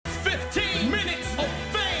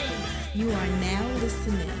You are now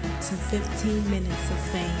listening to 15 Minutes of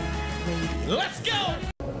Fame Radio. Let's go!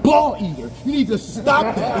 Ball eater, you need to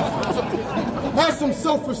stop that. Have some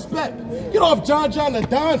self-respect. Get off John the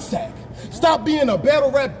Don sack. Stop being a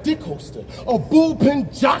battle rap dick hoster, a bullpen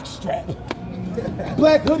jockstrap.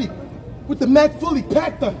 Black hoodie with the Mac fully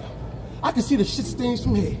packed under. I can see the shit stains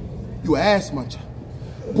from here. You an ass muncher.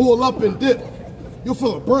 Pull up and dip. You'll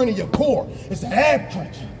feel a burn in your core. It's an ab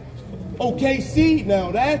cruncher. OKC,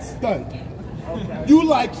 now that's thunder. You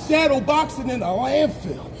like shadow boxing in a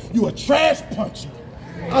landfill. You a trash puncher.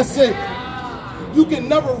 I say, you can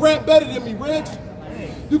never rap better than me, Riggz.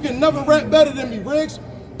 You can never rap better than me, Riggz.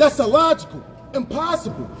 That's illogical,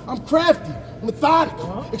 impossible. I'm crafty,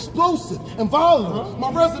 methodical, explosive, and volatile.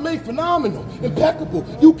 My resume phenomenal, impeccable,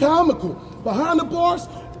 you comical. Behind the bars,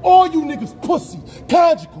 all you niggas pussy,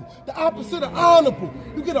 conjugal, the opposite of honorable.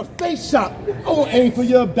 You get a face shot, I won't aim for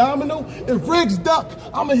your abdominal. If Riggz duck,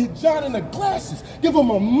 I'ma hit John in the glasses, give him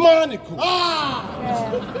a monocle.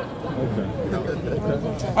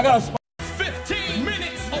 I got a 15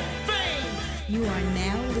 minutes of fame! You are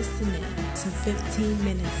now listening to 15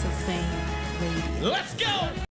 Minutes of Fame Radio. Let's go!